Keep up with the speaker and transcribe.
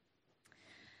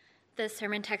The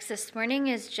sermon text this morning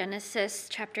is Genesis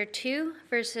chapter 2,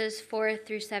 verses 4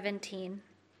 through 17.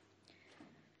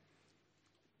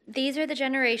 These are the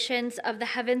generations of the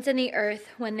heavens and the earth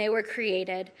when they were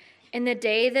created, in the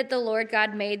day that the Lord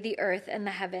God made the earth and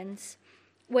the heavens.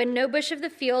 When no bush of the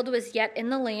field was yet in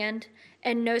the land,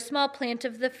 and no small plant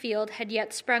of the field had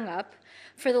yet sprung up,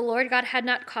 for the Lord God had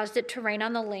not caused it to rain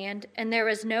on the land, and there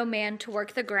was no man to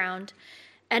work the ground,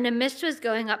 and a mist was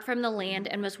going up from the land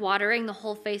and was watering the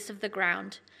whole face of the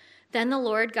ground. Then the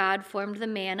Lord God formed the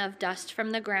man of dust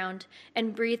from the ground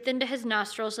and breathed into his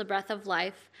nostrils the breath of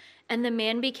life, and the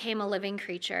man became a living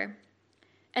creature.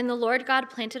 And the Lord God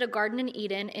planted a garden in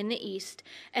Eden in the east,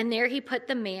 and there he put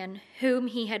the man whom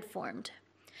he had formed.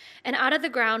 And out of the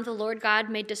ground the Lord God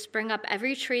made to spring up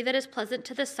every tree that is pleasant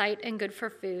to the sight and good for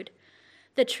food.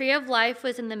 The tree of life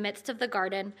was in the midst of the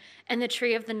garden, and the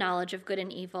tree of the knowledge of good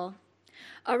and evil.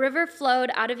 A river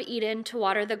flowed out of Eden to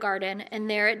water the garden, and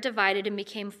there it divided and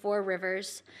became 4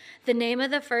 rivers. The name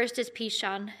of the first is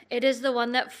Pishon. It is the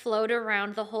one that flowed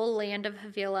around the whole land of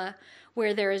Havilah,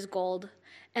 where there is gold.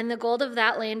 And the gold of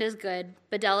that land is good.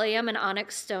 Bdellium and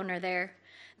onyx stone are there.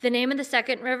 The name of the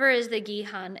second river is the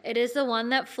Gihon. It is the one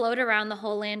that flowed around the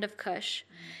whole land of Cush.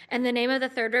 And the name of the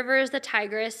third river is the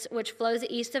Tigris, which flows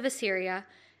east of Assyria.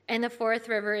 And the fourth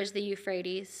river is the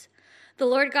Euphrates. The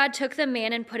Lord God took the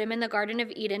man and put him in the Garden of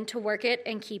Eden to work it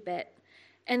and keep it.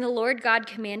 And the Lord God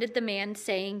commanded the man,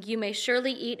 saying, You may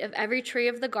surely eat of every tree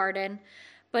of the garden,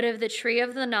 but of the tree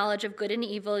of the knowledge of good and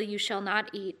evil you shall not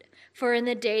eat, for in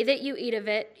the day that you eat of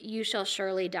it, you shall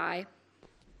surely die.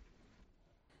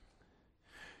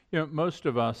 You know, most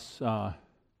of us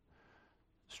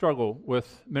struggle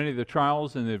with many of the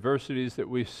trials and the adversities that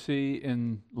we see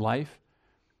in life.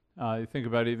 You think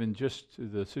about even just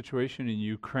the situation in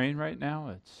Ukraine right now.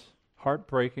 It's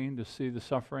heartbreaking to see the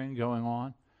suffering going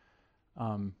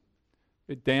on.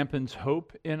 It dampens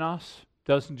hope in us.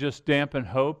 Doesn't just dampen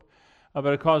hope, but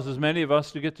it causes many of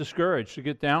us to get discouraged, to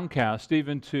get downcast,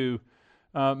 even to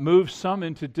move some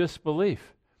into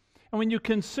disbelief. And when you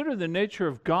consider the nature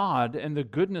of God and the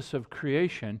goodness of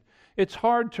creation, it's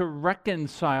hard to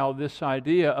reconcile this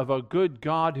idea of a good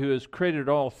God who has created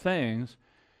all things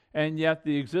and yet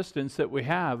the existence that we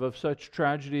have of such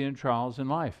tragedy and trials in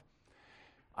life.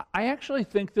 I actually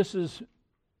think this is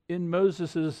in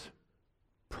Moses'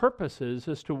 purposes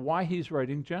as to why he's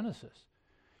writing Genesis.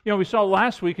 You know, we saw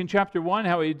last week in chapter 1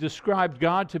 how he described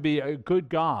God to be a good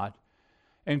God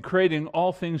and creating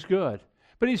all things good.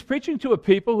 But he's preaching to a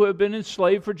people who have been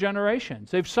enslaved for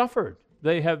generations. They've suffered.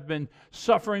 They have been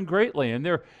suffering greatly.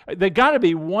 And they got to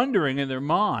be wondering in their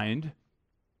mind,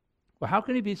 well, how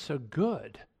can he be so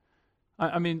good?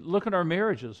 I mean, look at our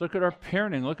marriages, look at our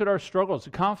parenting, look at our struggles,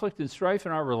 the conflict and strife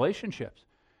in our relationships.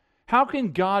 How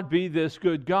can God be this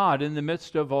good God in the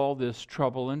midst of all this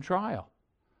trouble and trial?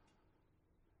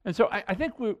 And so I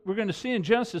think we're going to see in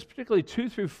Genesis, particularly 2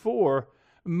 through 4,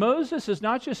 Moses is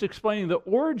not just explaining the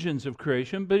origins of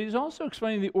creation, but he's also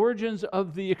explaining the origins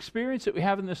of the experience that we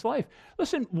have in this life.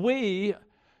 Listen, we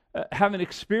have an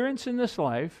experience in this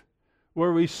life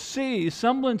where we see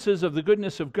semblances of the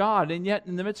goodness of God, and yet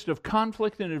in the midst of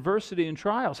conflict and adversity and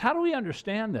trials. How do we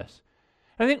understand this?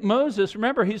 I think Moses,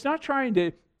 remember, he's not trying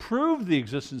to prove the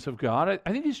existence of God.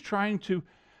 I think he's trying to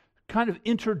kind of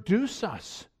introduce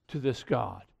us to this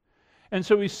God. And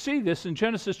so we see this in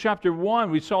Genesis chapter 1.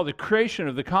 We saw the creation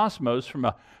of the cosmos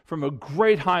from a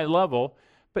great high level,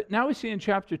 but now we see in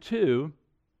chapter 2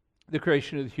 the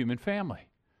creation of the human family.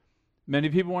 Many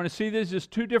people want to see this as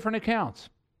 2 different accounts.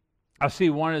 I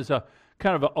see one as a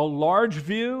kind of a large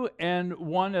view and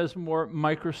one as more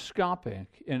microscopic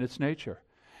in its nature.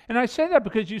 And I say that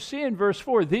because you see in verse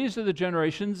 4, these are the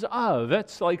generations of.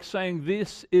 That's like saying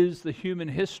this is the human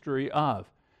history of.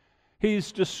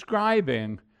 He's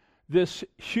describing this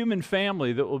human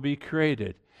family that will be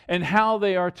created and how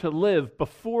they are to live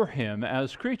before him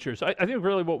as creatures. I think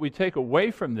really what we take away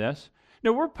from this,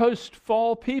 we're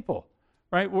post-fall people,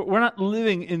 right? We're not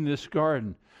living in this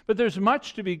garden. But there's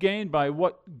much to be gained by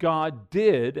what God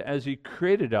did as he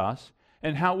created us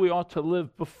and how we ought to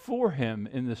live before him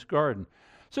in this garden.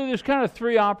 So there's kind of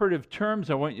 3 operative terms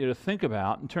I want you to think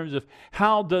about in terms of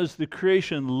how does the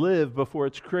creation live before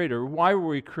its creator? Why were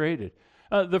we created?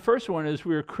 The first one is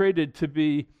we were created to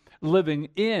be living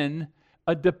in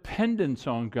a dependence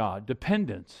on God,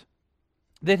 dependence.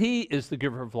 That he is the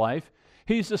giver of life.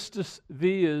 He is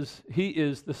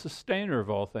the sustainer of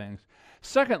all things.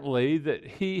 Secondly, that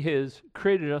he has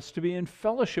created us to be in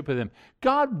fellowship with him.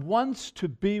 God wants to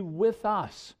be with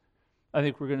us. I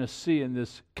think we're going to see in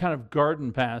this kind of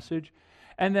garden passage.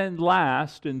 And then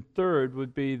last and third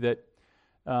would be that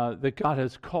that God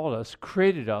has called us,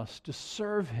 created us to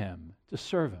serve Him, to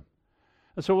serve Him.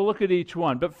 And so we'll look at each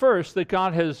one. But first, that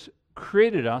God has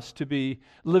created us to be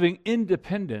living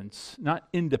independence, not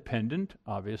independent,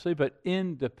 obviously, but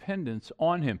independence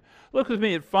on Him. Look with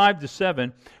me at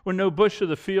 5-7. When no bush of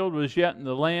the field was yet in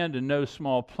the land, and no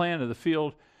small plant of the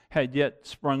field had yet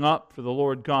sprung up, for the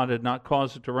Lord God had not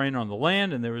caused it to rain on the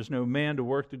land, and there was no man to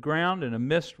work the ground, and a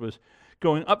mist was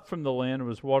going up from the land and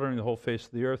was watering the whole face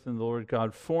of the earth, and the Lord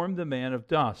God formed the man of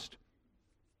dust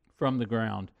from the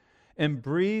ground, and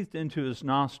breathed into his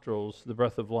nostrils the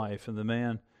breath of life, and the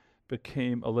man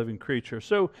became a living creature.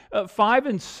 So 5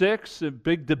 and 6, a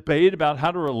big debate about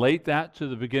how to relate that to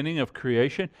the beginning of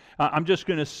creation. I'm just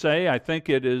going to say I think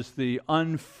it is the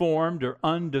unformed or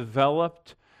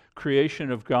undeveloped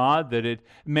creation of God, that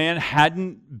man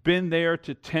hadn't been there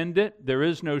to tend it. There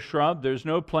is no shrub, there's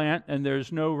no plant, and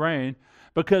there's no rain,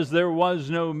 because there was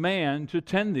no man to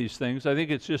tend these things. I think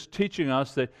it's just teaching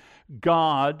us that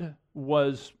God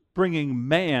was bringing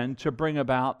man to bring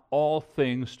about all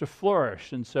things to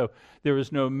flourish. And so there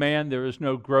is no man, there is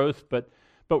no growth, but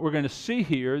we're going to see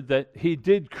here that He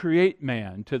did create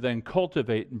man to then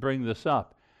cultivate and bring this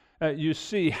up. You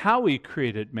see how He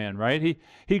created man, right?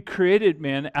 He created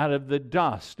man out of the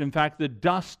dust. In fact, the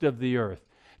dust of the earth.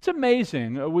 It's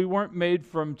amazing. We weren't made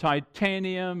from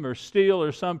titanium or steel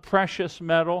or some precious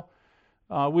metal.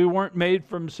 We weren't made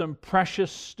from some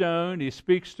precious stone. He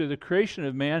speaks to the creation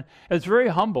of man as very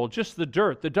humble, just the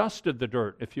dirt, the dust of the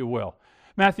dirt, if you will.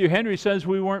 Matthew Henry says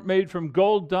we weren't made from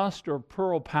gold dust or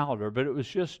pearl powder, but it was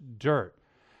just dirt.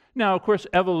 Now, of course,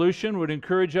 evolution would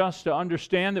encourage us to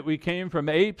understand that we came from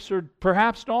apes or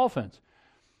perhaps dolphins.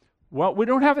 Well, we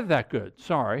don't have it that good,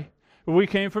 sorry. We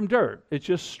came from dirt. It's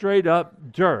just straight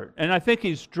up dirt. And I think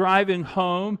he's driving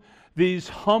home these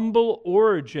humble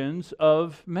origins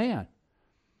of man.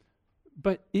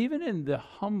 But even in the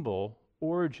humble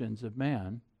origins of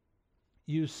man,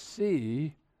 you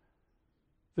see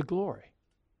the glory.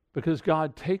 Because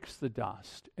God takes the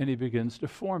dust and He begins to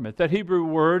form it. That Hebrew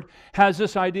word has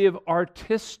this idea of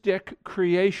artistic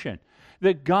creation.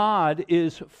 That God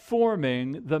is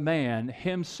forming the man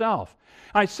Himself.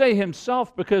 I say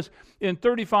Himself because in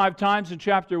 35 times in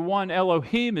chapter 1,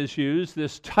 Elohim is used,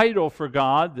 this title for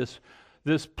God, this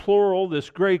plural, this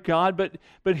great God.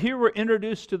 But here we're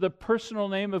introduced to the personal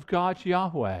name of God,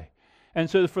 Yahweh. And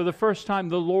so for the first time,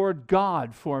 the Lord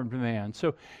God formed man.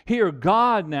 So here,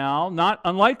 God now, not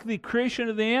unlike the creation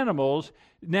of the animals,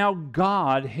 now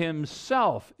God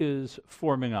Himself is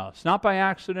forming us. Not by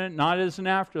accident, not as an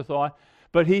afterthought,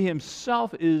 but He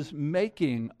Himself is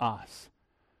making us.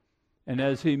 And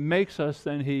as He makes us,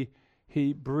 then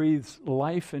He breathes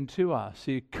life into us.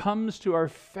 He comes to our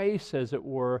face, as it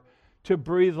were, to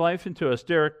breathe life into us.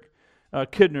 Derek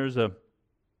Kidner's a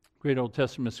great Old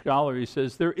Testament scholar. He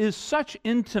says, there is such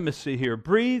intimacy here.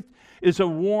 Breathed is a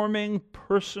warming,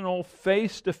 personal,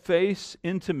 face-to-face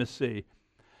intimacy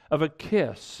of a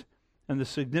kiss, and the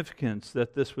significance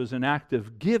that this was an act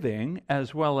of giving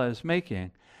as well as making,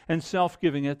 and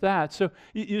self-giving at that. So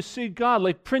you see God,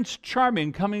 like Prince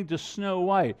Charming coming to Snow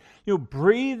White,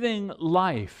 breathing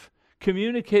life,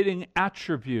 communicating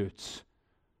attributes,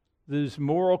 these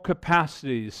moral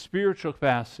capacities, spiritual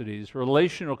capacities,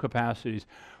 relational capacities,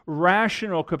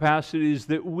 rational capacities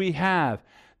that we have,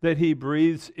 that He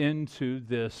breathes into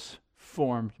this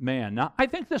formed man. Now, I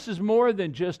think this is more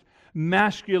than just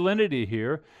masculinity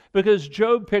here, because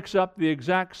Job picks up the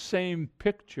exact same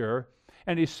picture,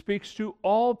 and he speaks to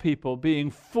all people being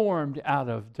formed out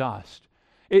of dust.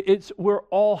 We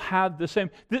all have the same.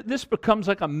 This becomes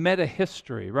like a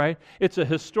meta-history, right? It's a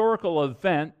historical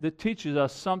event that teaches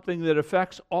us something that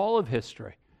affects all of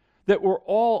history, that we're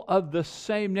all of the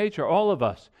same nature, all of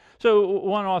us. So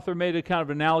one author made it kind of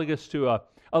analogous to a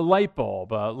light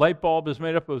bulb. A light bulb is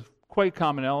made up of quite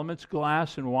common elements,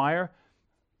 glass and wire.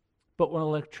 But when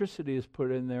electricity is put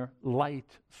in there,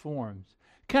 light forms.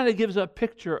 Kind of gives a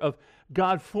picture of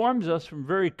God forms us from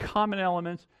very common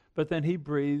elements, but then He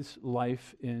breathes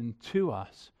life into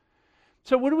us.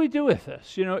 So what do we do with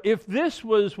this? If this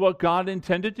was what God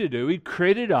intended to do, He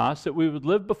created us that we would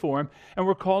live before Him, and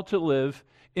we're called to live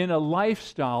in a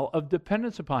lifestyle of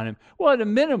dependence upon Him. Well, at a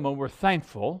minimum, we're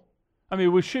thankful.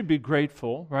 We should be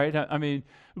grateful, right?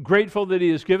 Grateful that He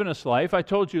has given us life. I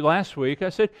told you last week, I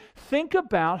said, think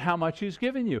about how much He's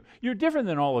given you. You're different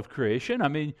than all of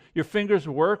creation. Your fingers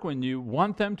work when you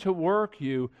want them to work.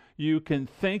 You can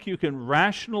think, you can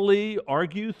rationally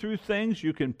argue through things.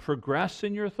 You can progress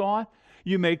in your thought.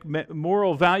 You make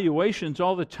moral evaluations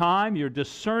all the time. You're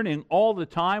discerning all the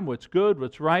time what's good,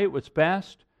 what's right, what's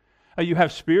best. You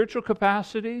have spiritual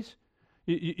capacities.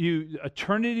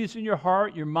 Eternity's in your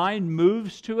heart. Your mind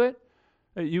moves to it.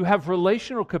 You have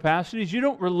relational capacities. You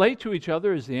don't relate to each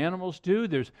other as the animals do.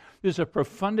 There's a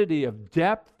profundity of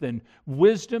depth and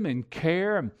wisdom and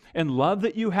care and love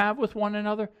that you have with one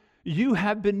another. You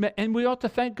have been, and we ought to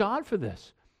thank God for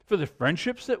this, for the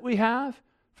friendships that we have.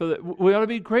 We ought to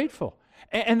be grateful.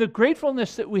 And the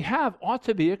gratefulness that we have ought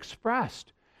to be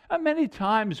expressed. Many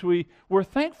times we're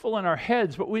thankful in our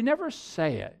heads, but we never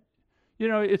say it. You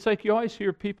know, it's like you always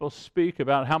hear people speak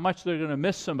about how much they're going to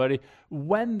miss somebody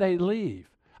when they leave.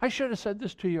 I should have said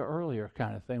this to you earlier,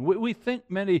 kind of thing. We think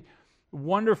many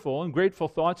wonderful and grateful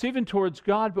thoughts, even towards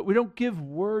God, but we don't give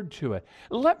word to it.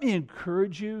 Let me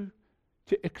encourage you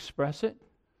to express it.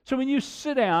 So when you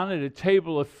sit down at a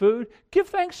table of food, give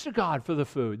thanks to God for the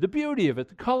food, the beauty of it,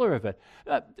 the color of it.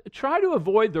 Try to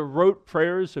avoid the rote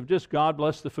prayers of just God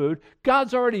bless the food.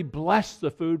 God's already blessed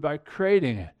the food by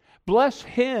creating it. Bless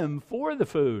Him for the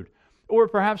food. Or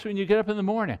perhaps when you get up in the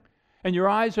morning and your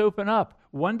eyes open up,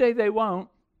 one day they won't.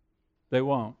 They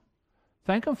won't.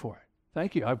 Thank Him for it.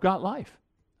 Thank you. I've got life.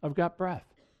 I've got breath.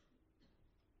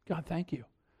 God, thank you.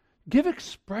 Give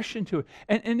expression to it.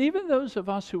 And even those of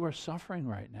us who are suffering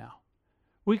right now,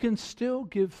 we can still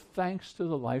give thanks to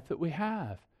the life that we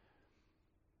have.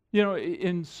 You know,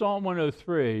 in Psalm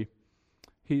 103,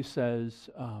 he says,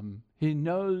 He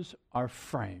knows our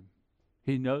frame.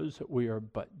 He knows that we are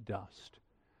but dust.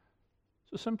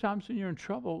 So sometimes when you're in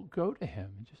trouble, go to Him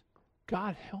and just,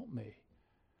 God, help me.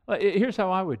 Here's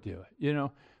how I would do it. You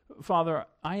know, Father,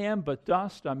 I am but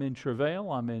dust. I'm in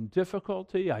travail. I'm in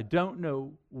difficulty. I don't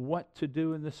know what to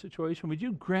do in this situation. Would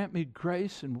you grant me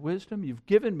grace and wisdom? You've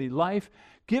given me life.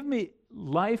 Give me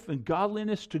life and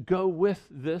godliness to go with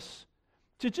this,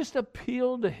 to just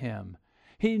appeal to Him.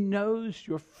 He knows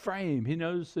your frame. He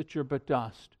knows that you're but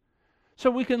dust. So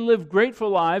we can live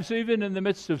grateful lives even in the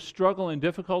midst of struggle and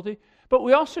difficulty, but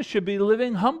we also should be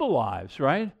living humble lives,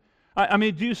 right? I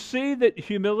mean, do you see that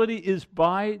humility is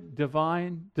by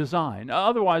divine design?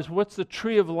 Otherwise, what's the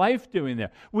tree of life doing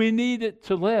there? We need it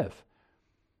to live.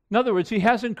 In other words, He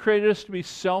hasn't created us to be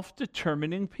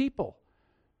self-determining people.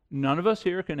 None of us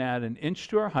here can add an inch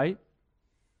to our height,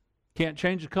 can't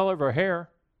change the color of our hair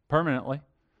permanently.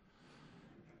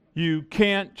 You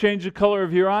can't change the color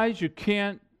of your eyes. You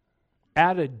can't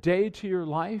add a day to your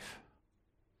life.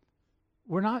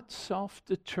 We're not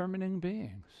self-determining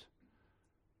beings.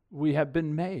 We have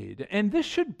been made. And this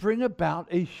should bring about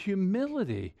a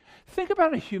humility. Think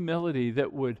about a humility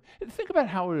think about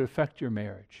how it would affect your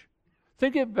marriage.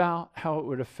 Think about how it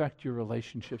would affect your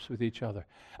relationships with each other.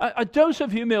 A dose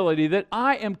of humility that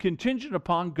I am contingent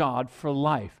upon God for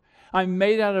life. I'm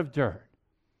made out of dirt.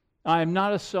 I am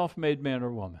not a self-made man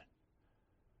or woman.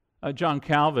 John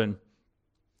Calvin,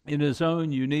 in his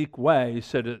own unique way,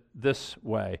 said it this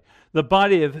way: the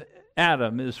body of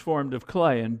Adam is formed of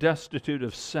clay and destitute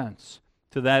of sense.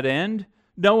 To that end,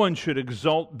 no one should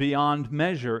exult beyond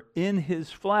measure in his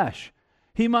flesh.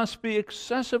 He must be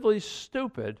excessively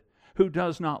stupid who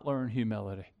does not learn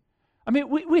humility. I mean,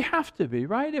 we have to be,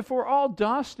 right? If we're all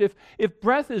dust, if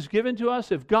breath is given to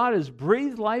us, if God has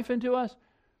breathed life into us,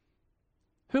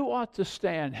 who ought to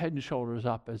stand head and shoulders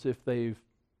up as if they've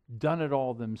done it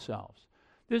all themselves?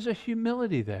 There's a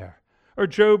humility there. Or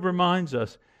Job reminds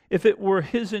us, if it were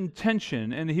His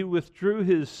intention and He withdrew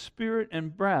His spirit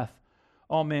and breath,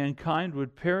 all mankind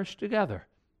would perish together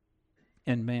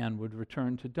and man would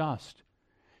return to dust.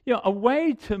 You know, a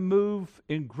way to move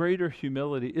in greater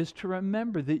humility is to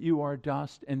remember that you are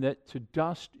dust and that to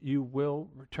dust you will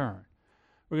return.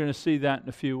 We're going to see that in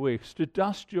a few weeks. To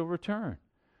dust you'll return.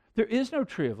 There is no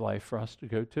tree of life for us to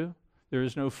go to. There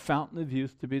is no fountain of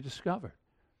youth to be discovered.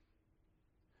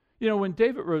 You know, when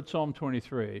David wrote Psalm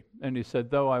 23, and he said,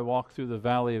 though I walk through the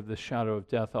valley of the shadow of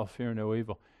death, I'll fear no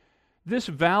evil. This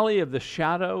valley of the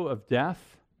shadow of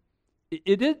death,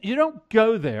 you don't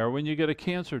go there when you get a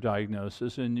cancer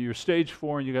diagnosis and you're stage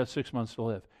 4 and you got 6 months to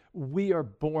live. We are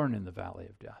born in the valley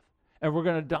of death. And we're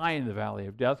going to die in the valley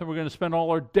of death, and we're going to spend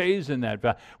all our days in that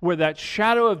valley, where that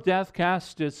shadow of death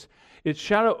casts its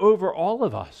shadow over all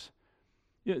of us.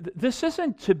 You know, this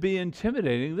isn't to be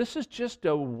intimidating. This is just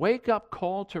a wake-up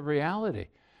call to reality.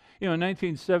 You know, in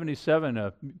 1977,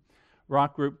 a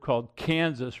rock group called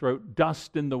Kansas wrote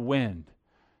Dust in the Wind.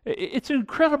 It's an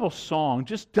incredible song,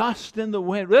 just dust in the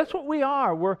wind. That's what we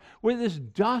are. We're this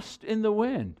dust in the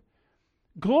wind.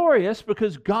 Glorious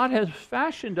because God has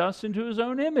fashioned us into His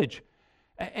own image.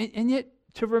 And yet,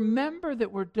 to remember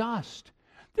that we're dust.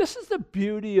 This is the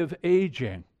beauty of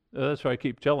aging. That's what I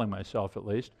keep telling myself, at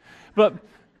least. But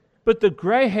the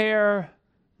gray hair,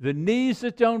 the knees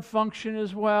that don't function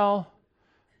as well,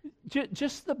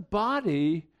 just the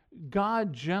body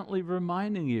God gently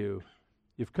reminding you,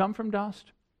 you've come from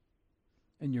dust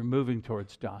and you're moving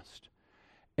towards dust.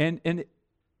 And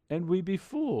we be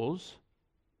fools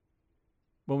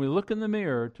when we look in the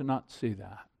mirror to not see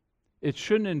that. It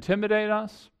shouldn't intimidate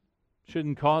us,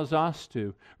 shouldn't cause us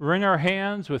to wring our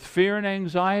hands with fear and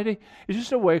anxiety. It's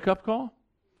just a wake-up call,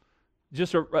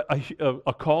 just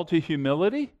a call to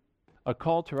humility, a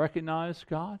call to recognize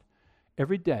God.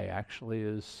 Every day actually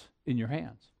is in your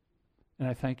hands, and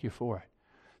I thank you for it.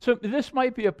 So this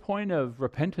might be a point of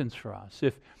repentance for us.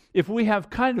 If we have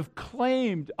kind of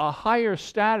claimed a higher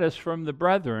status from the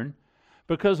brethren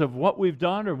because of what we've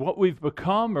done or what we've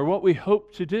become or what we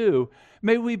hope to do,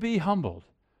 may we be humbled.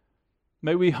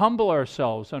 May we humble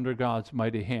ourselves under God's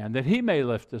mighty hand, that He may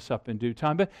lift us up in due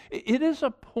time. But it is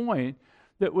a point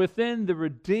that within the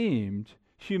redeemed,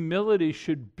 humility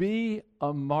should be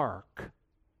a mark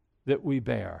that we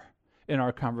bear in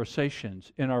our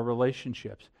conversations, in our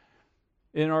relationships,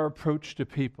 in our approach to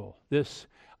people. This,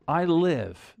 I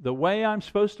live the way I'm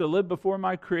supposed to live before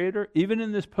my Creator, even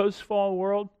in this post-fall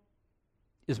world,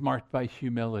 is marked by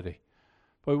humility.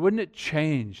 Boy, wouldn't it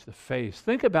change the face?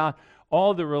 Think about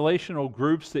all the relational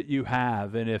groups that you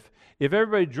have, and if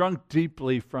everybody drunk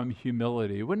deeply from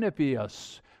humility, wouldn't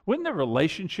the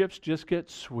relationships just get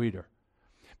sweeter?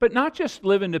 But not just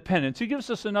live in dependence. He gives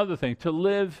us another thing, to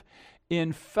live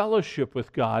in fellowship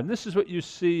with God. And this is what you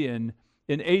see in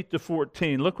 8 to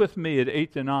 14. Look with me at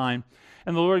 8 to 9.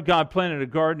 And the Lord God planted a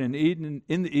garden in Eden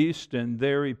in the east, and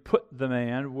there He put the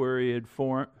man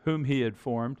whom He had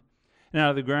formed. And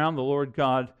out of the ground the Lord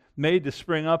God made to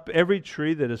spring up every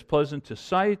tree that is pleasant to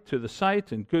the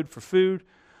sight, and good for food.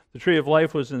 The tree of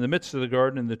life was in the midst of the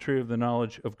garden, and the tree of the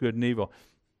knowledge of good and evil.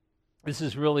 This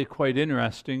is really quite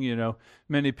interesting. You know,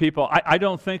 many people, I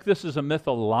don't think this is a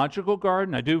mythological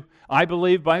garden. I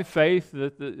believe by faith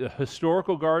that the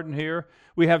historical garden here,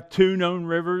 we have two known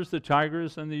rivers, the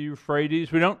Tigris and the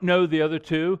Euphrates. We don't know the other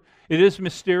two. It is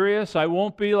mysterious. I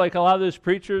won't be like a lot of those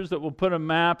preachers that will put a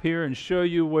map here and show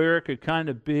you where it could kind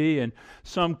of be in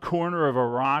some corner of a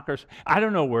rock. I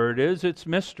don't know where it is. It's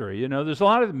mystery. You know, there's a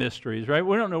lot of mysteries, right?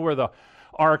 We don't know where the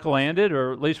ark landed,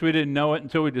 or at least we didn't know it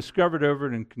until we discovered over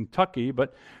it in Kentucky.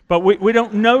 But we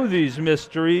don't know these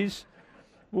mysteries.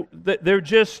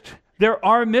 There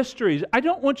are mysteries. I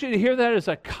don't want you to hear that as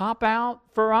a cop-out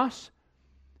for us,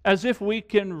 as if we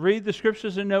can read the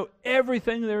Scriptures and know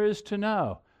everything there is to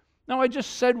know. No, I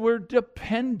just said we're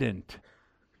dependent.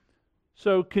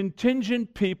 So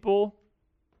contingent people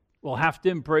will have to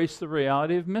embrace the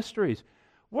reality of mysteries.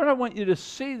 What I want you to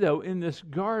see, though, in this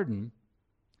garden,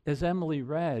 as Emily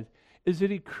read, is that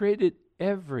He created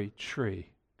every tree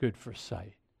good for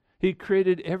sight. He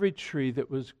created every tree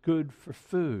that was good for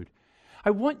food.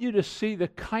 I want you to see the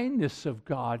kindness of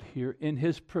God here in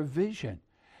His provision.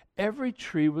 Every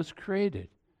tree was created.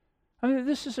 I mean,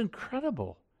 this is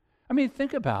incredible. I mean,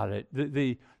 think about it.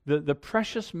 The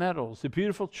precious metals, the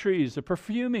beautiful trees, the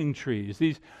perfuming trees,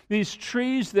 these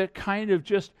trees that kind of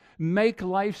just make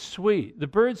life sweet, the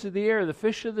birds of the air, the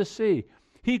fish of the sea.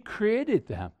 He created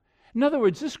them. In other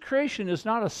words, this creation is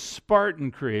not a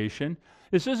Spartan creation.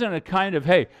 This isn't a kind of,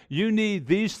 hey, you need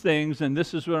these things and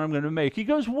this is what I'm going to make. He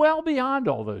goes well beyond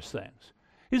all those things.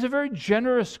 He's a very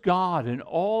generous God in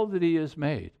all that He has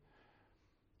made.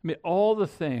 I mean, all the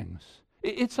things.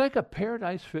 It's like a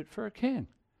paradise fit for a king.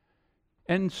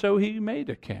 And so He made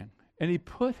a king, and He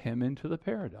put him into the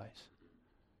paradise.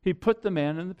 He put the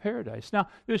man in the paradise. Now,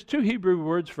 there's two Hebrew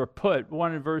words for put,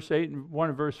 one in verse 8 and one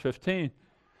in verse 15.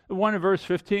 The one in verse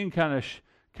 15 kind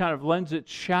of lends its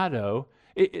shadow.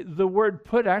 The word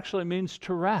put actually means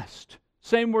to rest.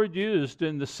 Same word used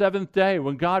in the seventh day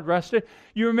when God rested.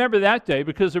 You remember that day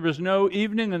because there was no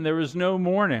evening and there was no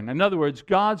morning. In other words,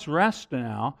 God's rest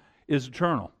now is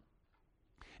eternal.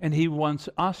 And He wants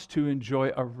us to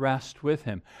enjoy a rest with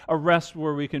Him, a rest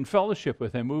where we can fellowship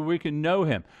with Him, where we can know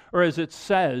Him, or as it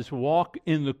says, walk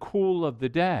in the cool of the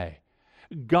day.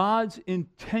 God's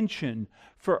intention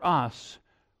for us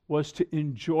was to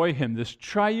enjoy Him. This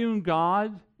triune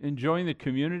God, enjoying the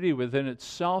community within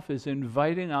itself, is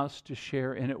inviting us to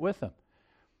share in it with Him.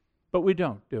 But we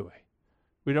don't, do we?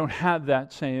 We don't have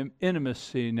that same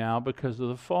intimacy now because of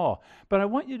the fall. But I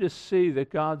want you to see that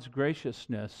God's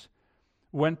graciousness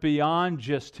went beyond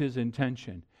just His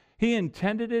intention. He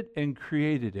intended it and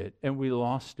created it, and we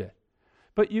lost it.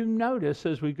 But you notice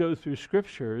as we go through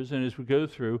Scriptures and as we go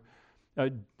through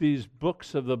these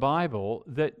books of the Bible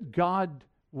that God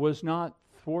was not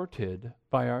thwarted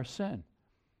by our sin.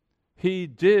 He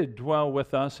did dwell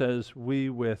with us as we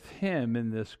with Him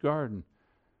in this garden.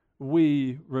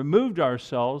 We removed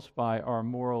ourselves by our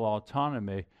moral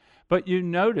autonomy, but you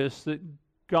notice that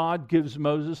God gives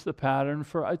Moses the pattern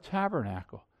for a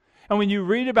tabernacle. And when you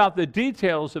read about the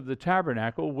details of the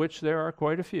tabernacle, which there are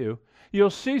quite a few, you'll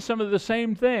see some of the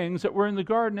same things that were in the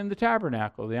garden in the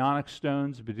tabernacle, the onyx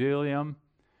stones, bdellium.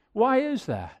 Why is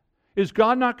that? Is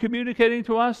God not communicating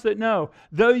to us that, no,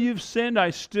 though you've sinned, I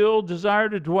still desire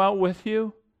to dwell with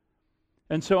you?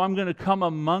 And so I'm going to come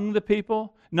among the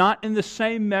people, not in the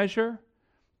same measure,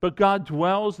 but God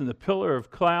dwells in the pillar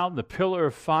of cloud, the pillar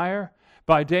of fire,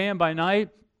 by day and by night.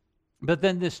 But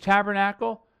then this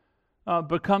tabernacle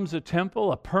becomes a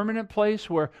temple, a permanent place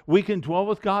where we can dwell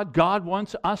with God. God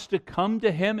wants us to come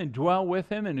to Him and dwell with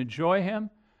Him and enjoy Him,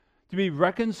 to be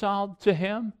reconciled to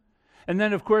Him. And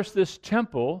then, of course, this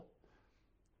temple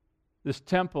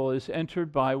is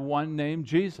entered by one named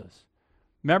Jesus.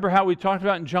 Remember how we talked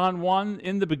about in John 1,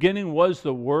 in the beginning was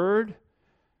the Word?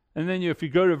 And then if you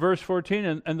go to verse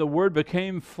 14, and the Word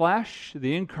became flesh,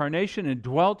 the incarnation, and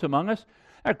dwelt among us.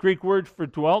 That Greek word for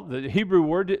dwelt, the Hebrew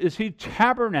word, is He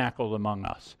tabernacled among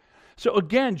us. So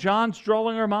again, John's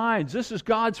drawing our minds. This is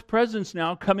God's presence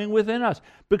now coming within us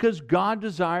because God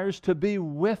desires to be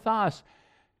with us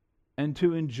and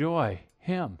to enjoy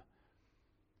Him.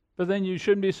 But then you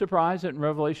shouldn't be surprised that in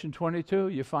Revelation 22,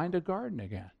 you find a garden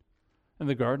again. And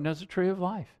the garden has a tree of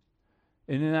life.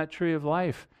 And in that tree of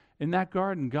life, in that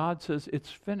garden, God says, it's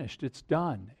finished, it's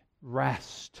done,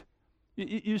 rest.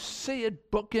 You see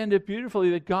it bookended beautifully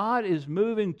that God is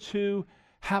moving to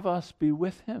have us be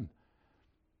with Him,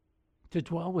 to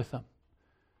dwell with Him.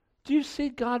 Do you see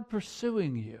God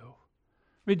pursuing you?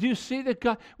 I mean, do you see that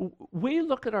God, we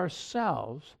look at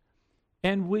ourselves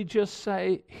and we just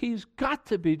say, He's got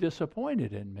to be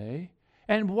disappointed in me.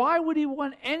 And why would He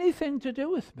want anything to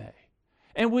do with me?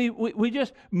 And we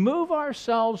just move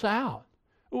ourselves out.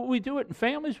 We do it in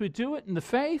families. We do it in the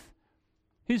faith.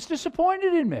 He's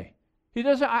disappointed in me. He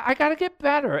doesn't, I got to get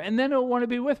better, and then He'll want to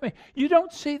be with me. You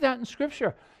don't see that in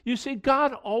Scripture. You see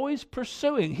God always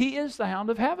pursuing. He is the hound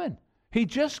of heaven. He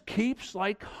just keeps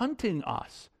like hunting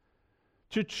us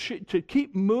to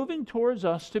keep moving towards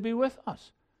us to be with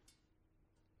us.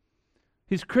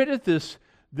 He's created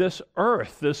this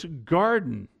earth, this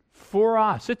garden for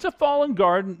us. It's a fallen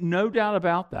garden, no doubt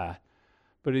about that.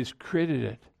 But He's created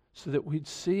it so that we'd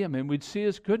see Him and we'd see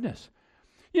His goodness.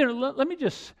 You know, let me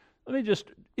just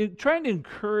trying to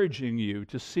encouraging you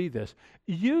to see this.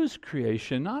 Use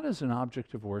creation not as an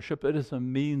object of worship, but as a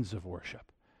means of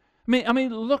worship. I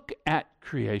mean, look at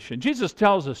creation. Jesus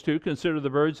tells us to consider the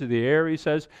birds of the air, He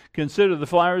says, consider the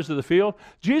flowers of the field.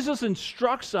 Jesus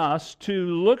instructs us to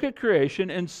look at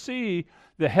creation and see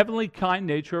the heavenly kind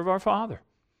nature of our Father.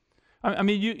 I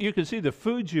mean, you can see the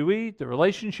foods you eat, the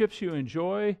relationships you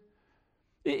enjoy,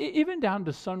 even down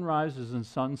to sunrises and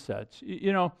sunsets.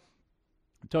 You know,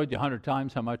 I've told you 100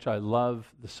 times how much I love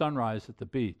the sunrise at the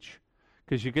beach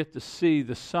because you get to see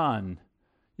the sun,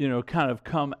 you know, kind of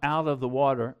come out of the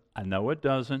water. I know it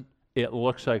doesn't. It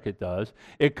looks like it does.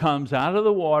 It comes out of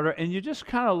the water, and you just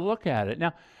kind of look at it.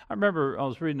 Now, I remember I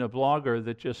was reading a blogger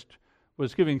that just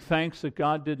was giving thanks that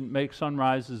God didn't make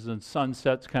sunrises and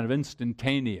sunsets kind of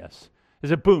instantaneous. He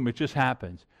said, boom, it just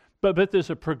happens. But there's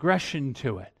a progression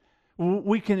to it.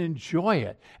 We can enjoy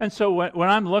it. And so when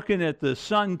I'm looking at the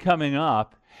sun coming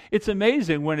up, it's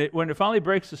amazing when it finally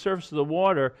breaks the surface of the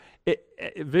water,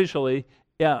 visually,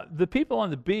 the people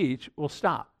on the beach will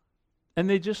stop and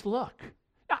they just look.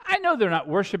 Now, I know they're not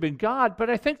worshiping God, but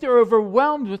I think they're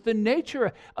overwhelmed with the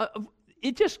nature.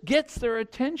 It just gets their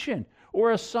attention.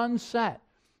 Or a sunset.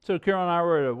 So Carol and I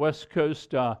were at the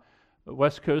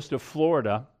west coast of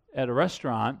Florida at a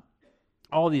restaurant.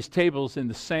 All these tables in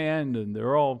the sand, and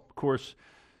they're all, of course,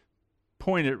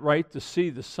 pointed right to see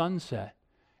the sunset.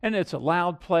 And it's a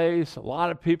loud place, a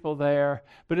lot of people there.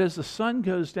 But as the sun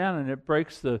goes down and it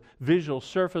breaks the visual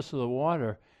surface of the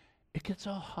water, it gets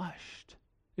all hushed.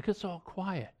 It gets all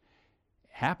quiet.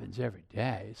 It happens every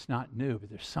day. It's not new, but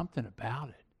there's something about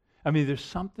it. I mean, there's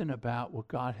something about what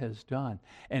God has done.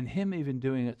 And Him even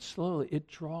doing it slowly, it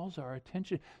draws our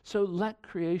attention. So let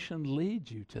creation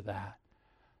lead you to that.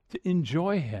 To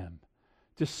enjoy Him,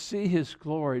 to see His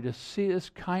glory, to see His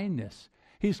kindness.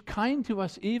 He's kind to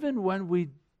us even when we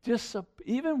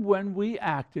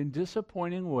act in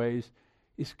disappointing ways.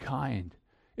 He's kind.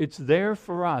 It's there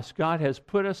for us. God has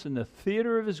put us in the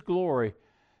theater of His glory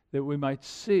that we might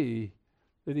see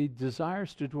that He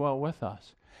desires to dwell with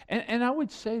us. And I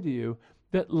would say to you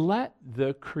that let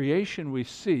the creation we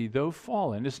see, though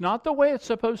fallen, it's not the way it's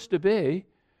supposed to be,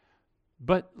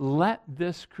 but let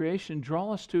this creation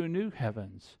draw us to a new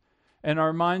heavens and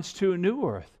our minds to a new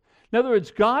earth. In other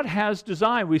words, God has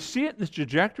designed, we see it in the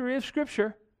trajectory of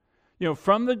Scripture, you know,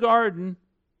 from the garden,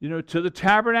 you know, to the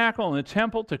tabernacle and the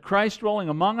temple, to Christ dwelling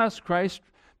among us, Christ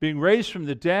being raised from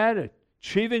the dead,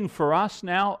 achieving for us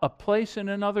now a place in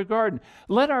another garden.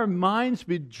 Let our minds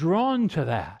be drawn to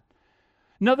that.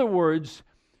 In other words,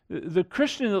 the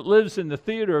Christian that lives in the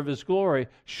theater of his glory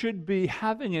should be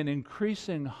having an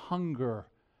increasing hunger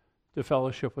to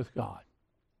fellowship with God,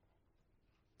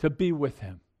 to be with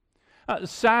Him.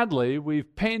 Sadly,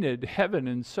 we've painted heaven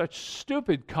in such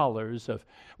stupid colors of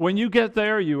when you get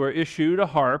there, you are issued a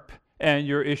harp and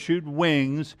you're issued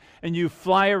wings, and you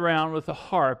fly around with a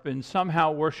harp and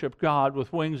somehow worship God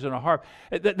with wings and a harp.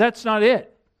 That's not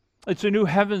it. It's a new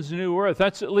heavens, new earth.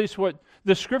 That's at least what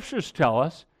the Scriptures tell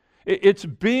us. It's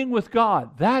being with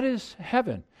God. That is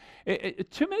heaven.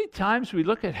 Too many times we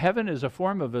look at heaven as a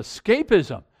form of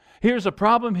escapism. Here's a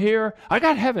problem here. I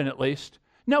got heaven at least.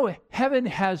 No, heaven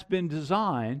has been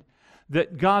designed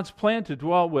that God's plan to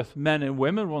dwell with men and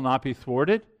women will not be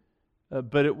thwarted,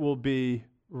 but it will be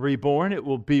reborn, it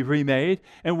will be remade,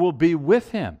 and will be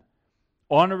with Him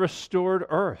on a restored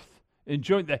earth.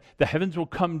 Enjoying the heavens will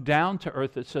come down to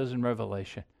earth, it says in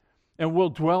Revelation, and we'll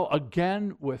dwell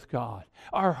again with God.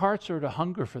 Our hearts are to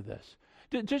hunger for this.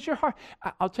 Does your heart,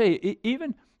 I'll tell you,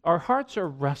 even our hearts are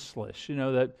restless. You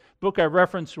know, that book I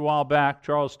referenced a while back,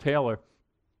 Charles Taylor,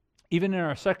 even in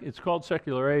our, it's called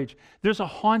Secular Age, there's a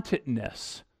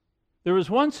hauntedness. There was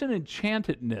once an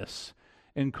enchantedness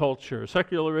in culture.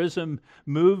 Secularism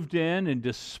moved in and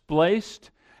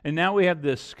displaced, and now we have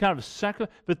this kind of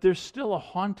secular, but there's still a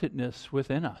hauntedness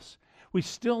within us. We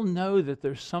still know that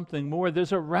there's something more.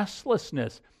 There's a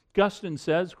restlessness. Augustine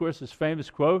says, of course, his famous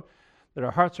quote, that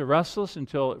our hearts are restless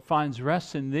until it finds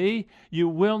rest in Thee. You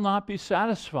will not be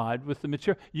satisfied with the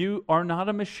material. You are not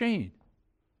a machine.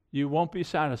 You won't be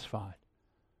satisfied.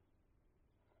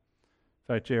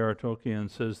 In fact, J.R. Tolkien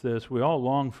says this, we all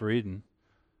long for Eden,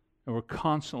 and we're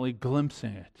constantly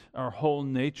glimpsing it, our whole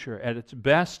nature at its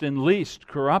best and least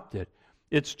corrupted,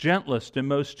 its gentlest and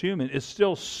most human, is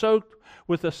still soaked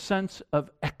with a sense of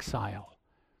exile.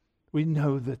 We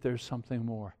know that there's something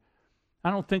more.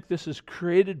 I don't think this is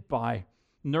created by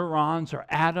neurons or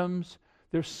atoms.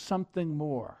 There's something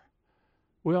more.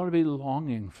 We ought to be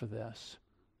longing for this,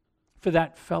 for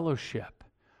that fellowship,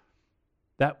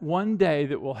 that one day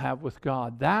that we'll have with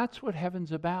God. That's what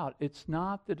heaven's about. It's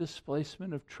not the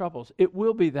displacement of troubles. It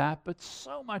will be that, but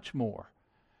so much more.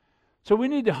 So we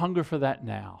need to hunger for that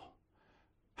now.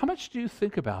 How much do you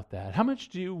think about that? How much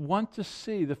do you want to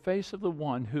see the face of the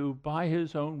one who, by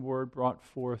His own word, brought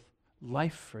forth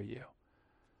life for you?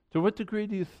 To what degree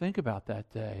do you think about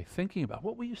that day? Thinking about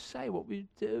what will you say? What will you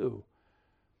do?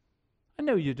 I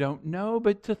know you don't know,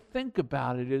 but to think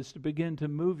about it is to begin to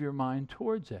move your mind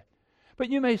towards it. But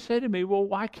you may say to me, well,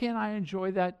 why can't I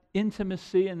enjoy that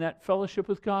intimacy and that fellowship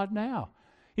with God now?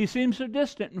 He seems so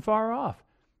distant and far off.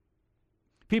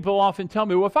 People often tell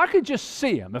me, well, if I could just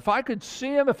see Him, if I could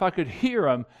see Him, if I could hear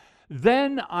Him,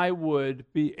 then I would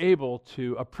be able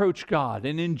to approach God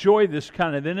and enjoy this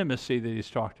kind of intimacy that He's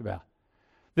talked about.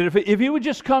 That if He would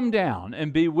just come down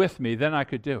and be with me, then I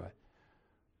could do it.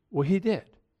 Well, He did.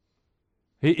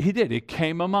 He did. He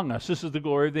came among us. This is the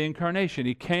glory of the incarnation.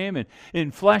 He came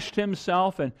and fleshed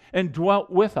Himself and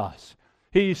dwelt with us.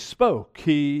 He spoke.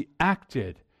 He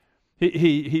acted.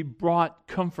 He brought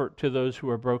comfort to those who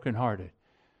are brokenhearted.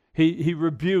 He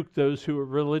rebuked those who were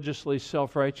religiously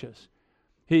self-righteous.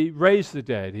 He raised the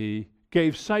dead. He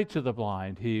gave sight to the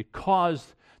blind. He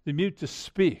caused the mute to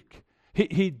speak.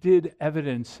 He did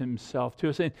evidence Himself to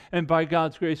us. And by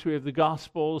God's grace, we have the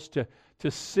Gospels to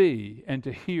see and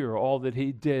to hear all that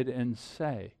He did and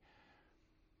say.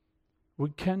 We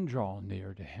can draw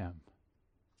near to Him.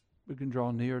 We can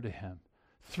draw near to Him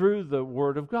through the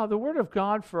Word of God. The Word of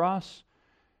God for us,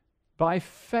 by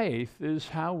faith, is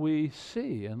how we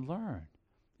see and learn.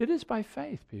 It is by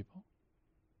faith, people,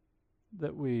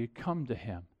 that we come to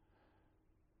Him.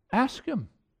 Ask Him.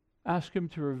 Ask Him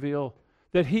to reveal,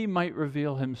 that He might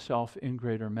reveal Himself in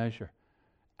greater measure.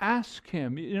 Ask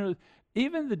Him. You know,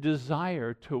 even the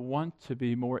desire to want to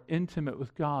be more intimate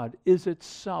with God is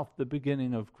itself the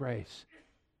beginning of grace.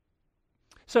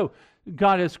 So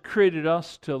God has created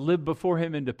us to live before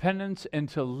Him in dependence and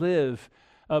to live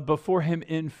before Him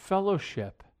in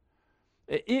fellowship.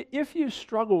 If you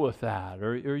struggle with that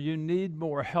or you need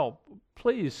more help,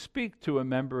 please speak to a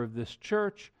member of this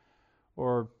church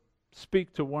or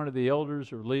speak to one of the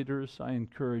elders or leaders. I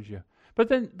encourage you. But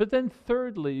then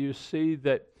thirdly, you see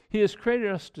that He has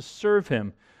created us to serve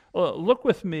Him. Look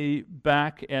with me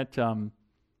back at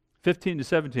 15 to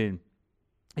 17.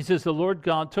 He says, the Lord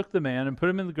God took the man and put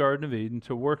him in the Garden of Eden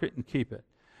to work it and keep it.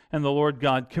 And the Lord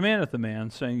God commanded the man,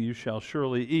 saying, you shall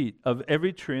surely eat of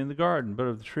every tree in the garden, but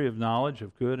of the tree of knowledge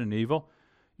of good and evil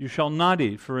you shall not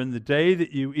eat, for in the day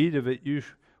that you eat of it you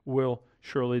will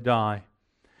surely die.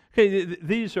 Okay,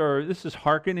 this is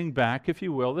hearkening back, if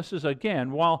you will. This is,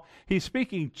 again, while he's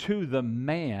speaking to the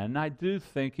man, I do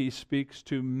think he speaks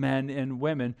to men and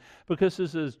women, because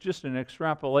this is just an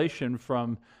extrapolation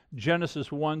from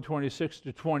Genesis 1:26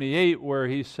 to 28, where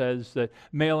he says that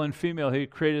male and female, he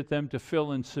created them to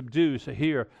fill and subdue. So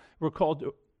here, we're called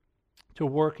to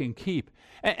work and keep.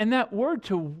 And that word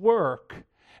to work,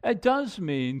 it does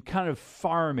mean kind of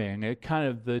farming, kind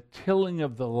of the tilling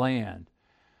of the land.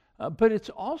 But it's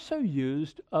also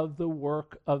used of the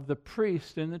work of the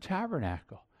priest in the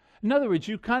tabernacle. In other words,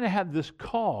 you kind of have this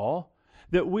call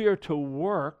that we are to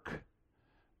work,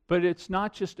 but it's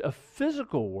not just a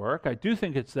physical work. I do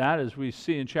think it's that, as we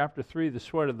see in chapter 3, the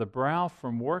sweat of the brow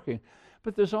from working.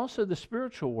 But there's also the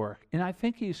spiritual work. And I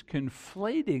think he's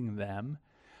conflating them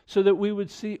so that we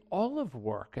would see all of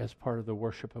work as part of the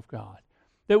worship of God.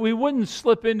 That we wouldn't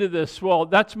slip into this, well,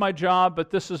 that's my job,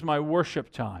 but this is my worship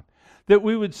time. That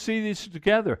we would see these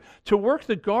together. To work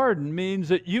the garden means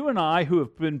that you and I who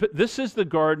have been, this is the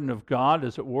garden of God,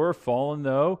 as it were, fallen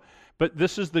though, but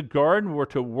this is the garden, we're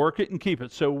to work it and keep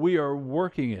it. So we are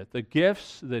working it. The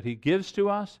gifts that he gives to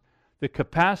us, the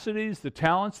capacities, the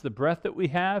talents, the breath that we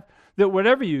have, that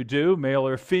whatever you do, male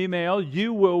or female,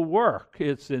 you will work.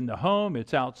 It's in the home,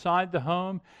 it's outside the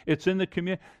home, it's in the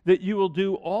community, that you will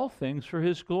do all things for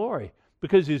his glory,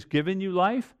 because he's given you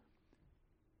life,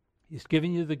 he's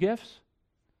given you the gifts,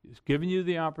 he's given you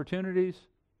the opportunities,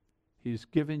 he's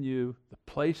given you the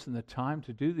place and the time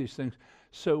to do these things,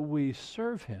 so we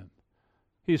serve him.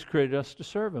 He's created us to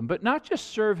serve him, but not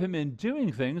just serve him in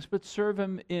doing things, but serve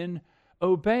him in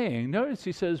obeying. Notice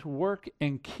he says, work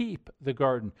and keep the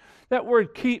garden. That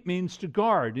word keep means to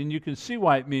guard, and you can see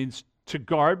why it means to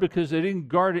guard, because they didn't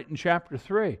guard it in chapter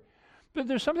 3. But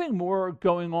there's something more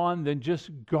going on than just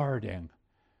guarding,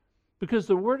 because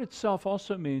the word itself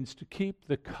also means to keep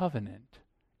the covenant.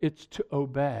 It's to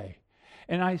obey.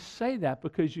 And I say that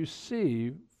because you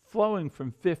see, flowing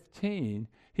from 15,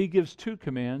 he gives 2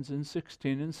 commands in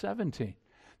 16 and 17.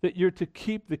 That you're to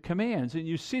keep the commands. And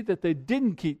you see that they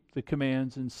didn't keep the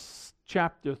commands in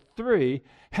chapter 3,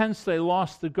 hence they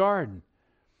lost the garden.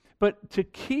 But to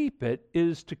keep it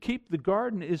is to keep the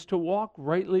garden is to walk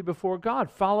rightly before God,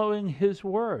 following his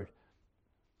word.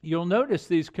 You'll notice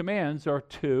these commands are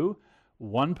 2,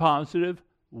 one positive,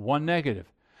 one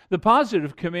negative. The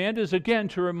positive command is again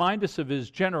to remind us of his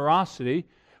generosity,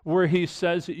 where he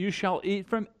says that you shall eat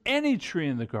from any tree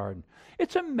in the garden.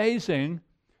 It's amazing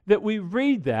that we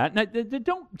read that. Now,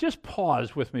 don't just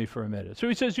pause with me for a minute. So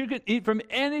he says you can eat from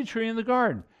any tree in the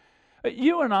garden.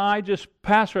 You and I just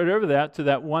pass right over that to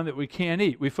that one that we can't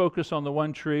eat. We focus on the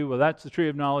one tree. Well, that's the tree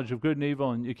of knowledge of good and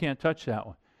evil, and you can't touch that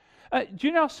one. Do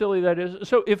you know how silly that is?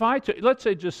 So if let's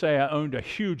say I owned a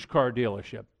huge car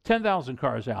dealership, 10,000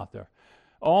 cars out there,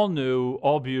 all new,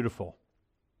 all beautiful,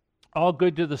 all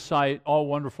good to the sight, all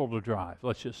wonderful to drive,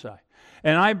 let's just say.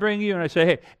 And I bring you and I say,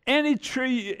 hey,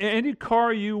 any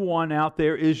car you want out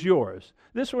there is yours.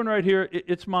 This one right here,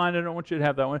 it's mine. I don't want you to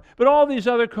have that one. But all these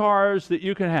other cars that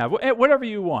you can have, whatever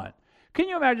you want. Can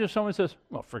you imagine if someone says,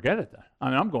 well, forget it then. I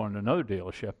mean, I'm going to another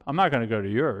dealership. I'm not going to go to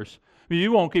yours. I mean,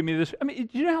 you won't give me this. I mean,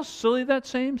 do you know how silly that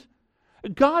seems?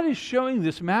 God is showing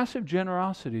this massive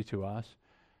generosity to us.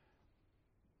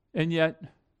 And yet,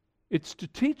 it's to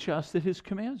teach us that his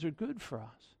commands are good for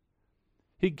us.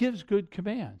 He gives good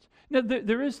commands. Now,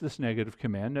 there is this negative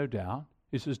command, no doubt.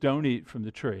 He says, don't eat from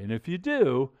the tree. And if you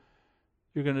do,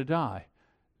 you're going to die.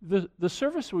 The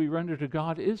service we render to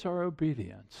God is our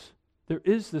obedience. There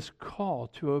is this call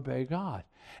to obey God.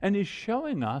 And he's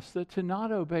showing us that to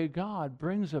not obey God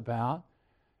brings about,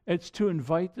 it's to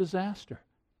invite disaster.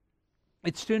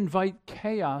 It's to invite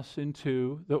chaos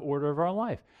into the order of our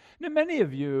life. Now, many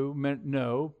of you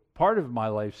know part of my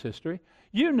life's history.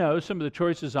 You know some of the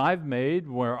choices I've made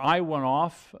where I went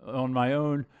off on my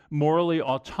own morally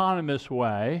autonomous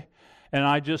way, and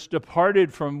I just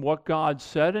departed from what God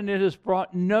said, and it has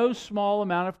brought no small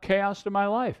amount of chaos to my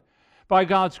life. By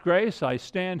God's grace, I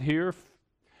stand here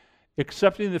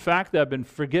accepting the fact that I've been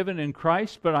forgiven in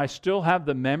Christ, but I still have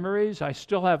the memories, I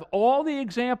still have all the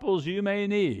examples you may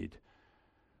need,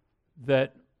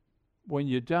 that when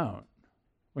you don't,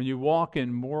 when you walk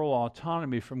in moral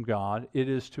autonomy from God, it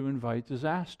is to invite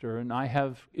disaster. And I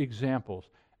have examples,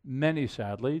 many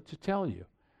sadly, to tell you.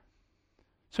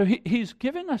 So he's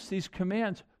giving us these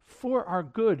commands for our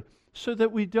good so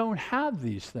that we don't have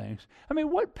these things. I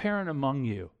mean, what parent among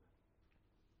you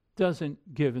doesn't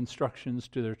give instructions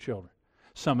to their children?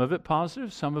 Some of it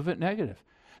positive, some of it negative.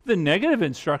 The negative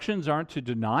instructions aren't to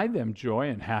deny them joy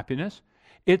and happiness.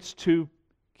 It's to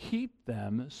keep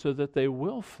them so that they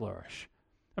will flourish.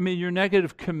 I mean, your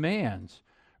negative commands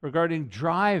regarding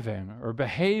driving or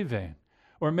behaving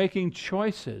or making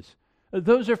choices.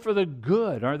 Those are for the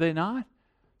good, are they not?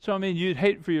 So, I mean, you'd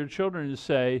hate for your children to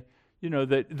say,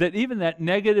 that even that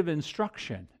negative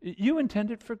instruction, you intend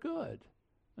it for good,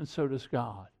 and so does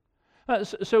God.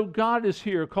 So God is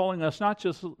here calling us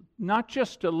not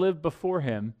just to live before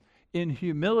Him in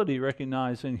humility,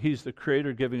 recognizing He's the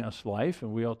Creator giving us life,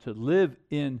 and we ought to live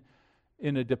in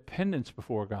a dependence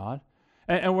before God.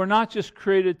 And we're not just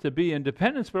created to be in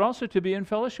dependence, but also to be in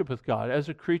fellowship with God as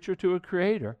a creature to a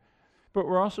Creator. But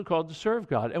we're also called to serve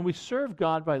God. And we serve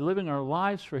God by living our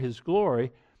lives for His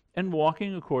glory and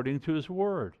walking according to His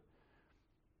Word.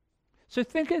 So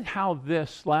think of how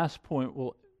this last point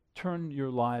will turn your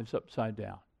lives upside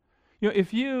down.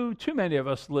 Too many of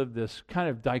us live this kind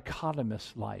of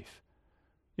dichotomous life.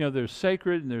 There's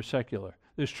sacred and there's secular.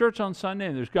 There's church on Sunday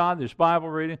and there's God, there's Bible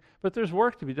reading, but there's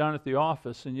work to be done at the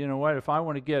office. And you know what? If I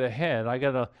want to get ahead,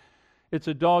 it's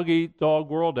a dog-eat-dog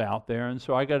world out there, and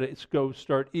so I got to go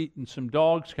start eating some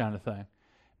dogs kind of thing.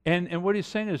 And what he's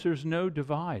saying is there's no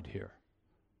divide here.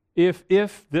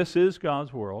 If this is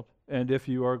God's world, and if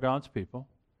you are God's people,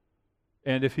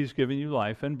 and if He's given you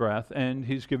life and breath, and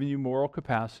He's given you moral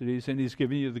capacities, and He's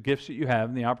given you the gifts that you have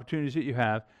and the opportunities that you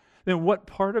have, then what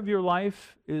part of your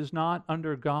life is not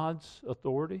under God's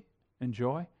authority and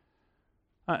joy?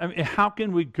 I mean, how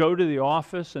can we go to the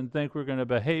office and think we're going to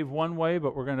behave one way,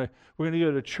 but we're going to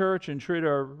go to church and treat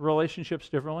our relationships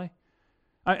differently?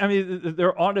 I mean,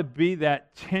 there ought to be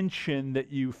that tension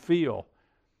that you feel.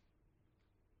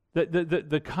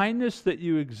 The kindness that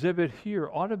you exhibit here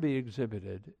ought to be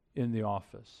exhibited in the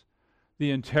office.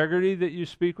 The integrity that you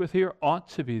speak with here ought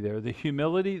to be there. The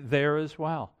humility there as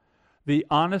well. The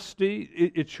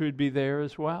honesty, it should be there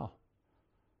as well.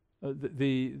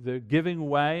 The giving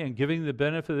way and giving the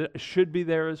benefit should be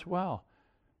there as well.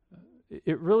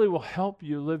 It really will help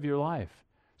you live your life.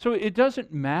 So it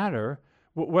doesn't matter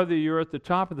whether you're at the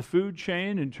top of the food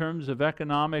chain in terms of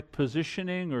economic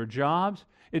positioning or jobs.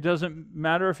 It doesn't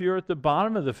matter if you're at the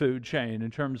bottom of the food chain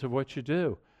in terms of what you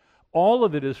do. All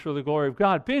of it is for the glory of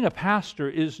God. Being a pastor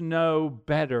is no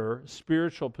better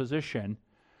spiritual position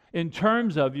in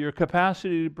terms of your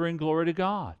capacity to bring glory to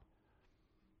God.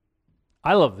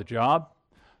 I love the job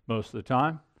most of the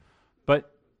time,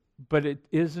 but it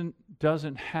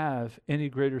doesn't have any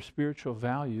greater spiritual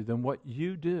value than what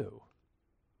you do,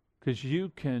 because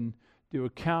you can do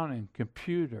accounting,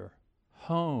 computer,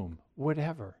 home,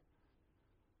 whatever,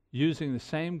 using the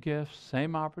same gifts,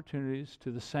 same opportunities to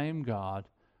the same God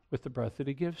with the breath that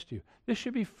He gives to you. This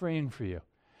should be freeing for you.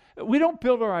 We don't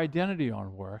build our identity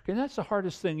on work, and that's the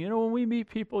hardest thing. When we meet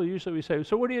people, usually we say,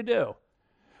 so what do you do?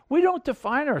 We don't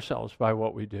define ourselves by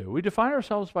what we do. We define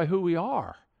ourselves by who we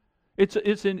are.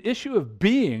 It's an issue of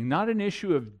being, not an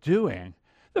issue of doing.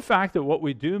 The fact that what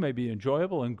we do may be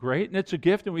enjoyable and great, and it's a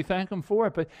gift, and we thank Him for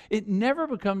it, but it never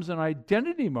becomes an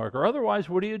identity marker. Otherwise,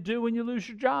 what do you do when you lose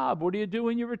your job? What do you do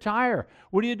when you retire?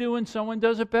 What do you do when someone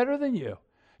does it better than you?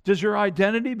 Does your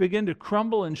identity begin to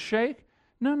crumble and shake?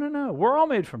 No. We're all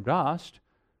made from dust.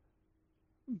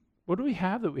 What do we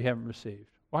have that we haven't received?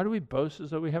 Why do we boast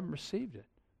as though we haven't received it?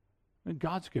 I mean,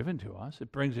 God's given to us.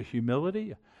 It brings a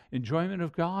humility, enjoyment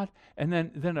of God, and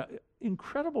then an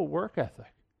incredible work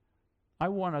ethic. I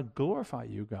want to glorify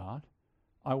you, God.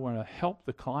 I want to help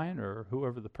the client or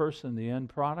whoever the person, the end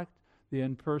product, the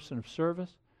end person of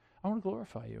service. I want to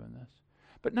glorify you in this.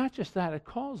 But not just that, it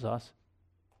calls us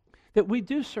that we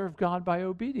do serve God by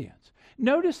obedience.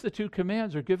 Notice the two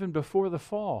commands are given before the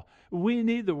fall. We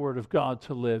need the Word of God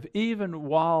to live, even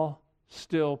while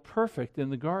still perfect in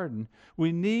the garden.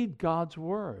 We need God's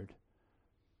Word.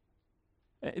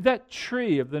 That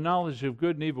tree of the knowledge of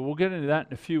good and evil, we'll get into that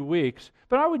in a few weeks,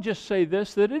 but I would just say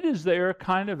this, that it is there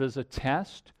kind of as a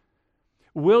test.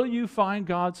 Will you find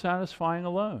God satisfying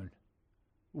alone?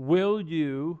 Will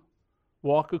you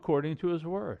walk according to His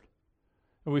Word?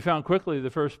 And we found quickly the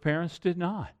first parents did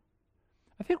not.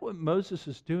 I think what Moses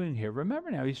is doing here,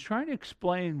 remember now, he's trying to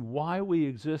explain why we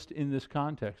exist in this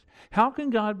context. How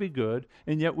can God be good,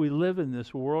 and yet we live in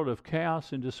this world of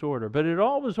chaos and disorder? But it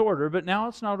all was order, but now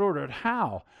it's not ordered.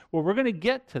 How? Well, we're going to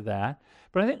get to that,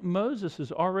 but I think Moses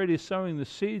is already sowing the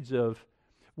seeds of,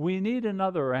 we need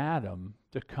another Adam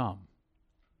to come.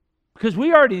 Because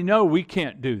we already know we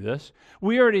can't do this.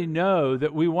 We already know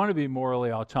that we want to be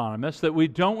morally autonomous, that we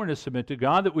don't want to submit to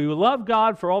God, that we love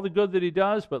God for all the good that He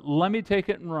does, but let me take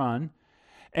it and run.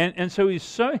 And so he's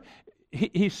sowing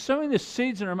the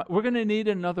seeds in our mind. We're going to need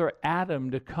another Adam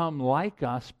to come like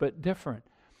us, but different.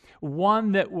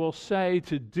 one that will say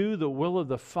to do the will of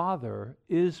the Father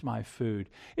is my food.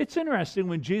 It's interesting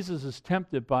when Jesus is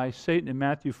tempted by Satan in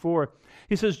Matthew 4.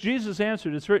 He says, Jesus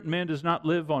answered, it's written, man does not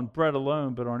live on bread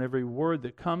alone, but on every word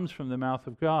that comes from the mouth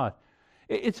of God.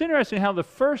 It's interesting how the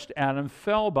first Adam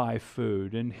fell by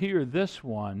food, and here this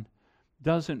one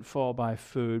doesn't fall by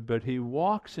food, but he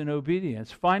walks in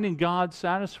obedience, finding God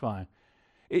satisfying.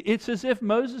 It's as if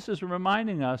Moses is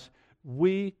reminding us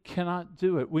we cannot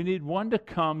do it. We need one to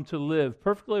come to live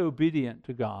perfectly obedient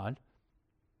to God,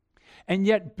 and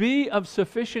yet be of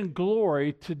sufficient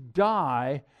glory to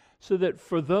die so that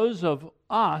for those of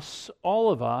us,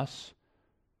 all of us,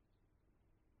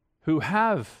 who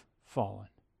have fallen,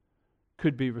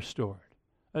 could be restored.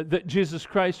 That Jesus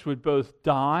Christ would both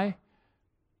die,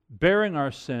 bearing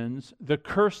our sins, the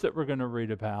curse that we're going to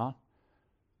read about,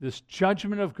 this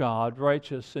judgment of God,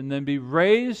 righteous, and then be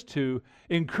raised to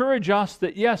encourage us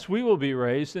that, yes, we will be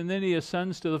raised, and then he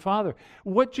ascends to the Father.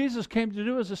 What Jesus came to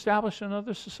do is establish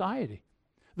another society.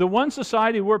 The one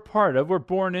society we're part of, we're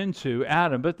born into,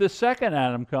 Adam, but the second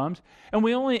Adam comes, and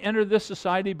we only enter this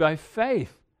society by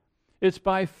faith. It's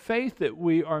by faith that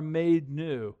we are made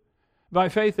new. By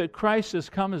faith that Christ has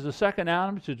come as the second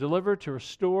Adam to deliver, to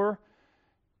restore,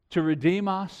 to redeem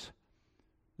us,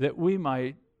 that we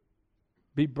might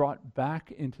be brought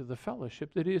back into the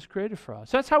fellowship that he has created for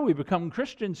us. That's how we become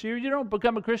Christians here. You don't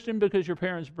become a Christian because your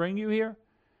parents bring you here.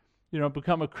 You don't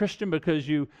become a Christian because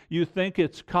you think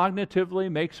it's cognitively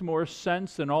makes more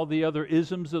sense than all the other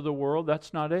isms of the world.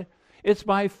 That's not it. It's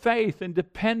by faith and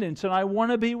dependence, and I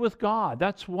want to be with God.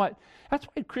 That's why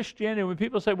Christianity, when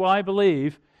people say, well, I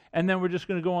believe, and then we're just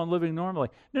going to go on living normally.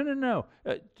 No.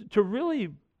 To really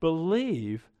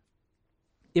believe,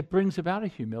 it brings about a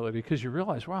humility because you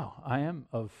realize, wow, I am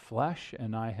of flesh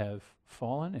and I have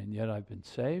fallen and yet I've been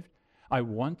saved. I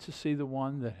want to see the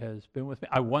one that has been with me.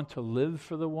 I want to live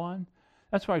for the one.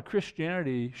 That's why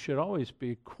Christianity should always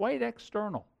be quite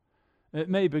external. It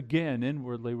may begin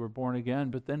inwardly, we're born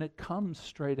again, but then it comes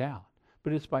straight out.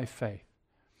 But it's by faith.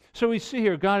 So we see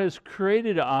here, God has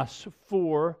created us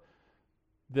for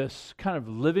this kind of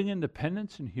living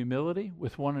independence and humility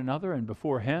with one another and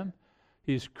before him.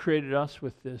 He's created us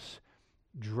with this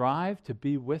drive to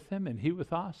be with him and he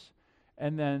with us.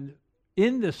 And then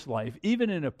in this life,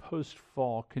 even in a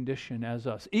post-fall condition as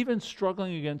us, even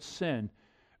struggling against sin,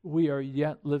 we are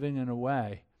yet living in a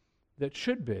way that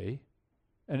should be,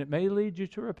 and it may lead you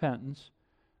to repentance,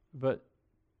 but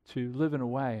to live in a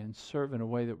way and serve in a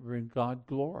way that will bring God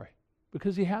glory.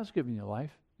 Because he has given you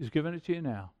life. He's given it to you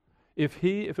now. If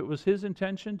it was his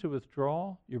intention to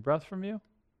withdraw your breath from you,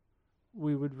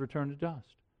 we would return to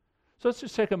dust. So let's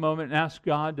just take a moment and ask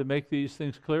God to make these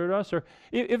things clear to us. Or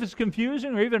if it's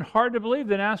confusing or even hard to believe,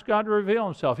 then ask God to reveal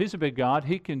himself. He's a big God.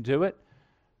 He can do it.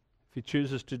 If he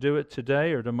chooses to do it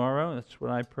today or tomorrow, that's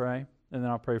what I pray. And then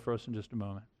I'll pray for us in just a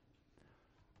moment.